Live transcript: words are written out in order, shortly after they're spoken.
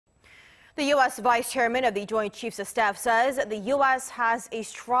The U.S. Vice Chairman of the Joint Chiefs of Staff says the U.S. has a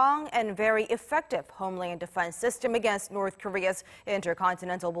strong and very effective homeland defense system against North Korea's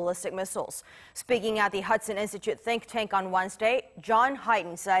intercontinental ballistic missiles. Speaking at the Hudson Institute think tank on Wednesday, John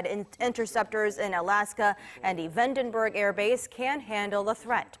Hyten said interceptors in Alaska and the Vandenberg Air Base can handle the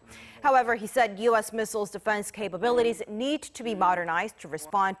threat. However, he said U.S. missiles defense capabilities need to be modernized to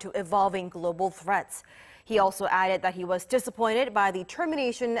respond to evolving global threats. He also added that he was disappointed by the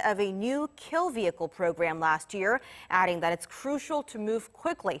termination of a new kill vehicle program last year, adding that it's crucial to move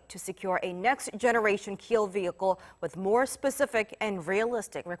quickly to secure a next-generation kill vehicle with more specific and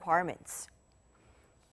realistic requirements.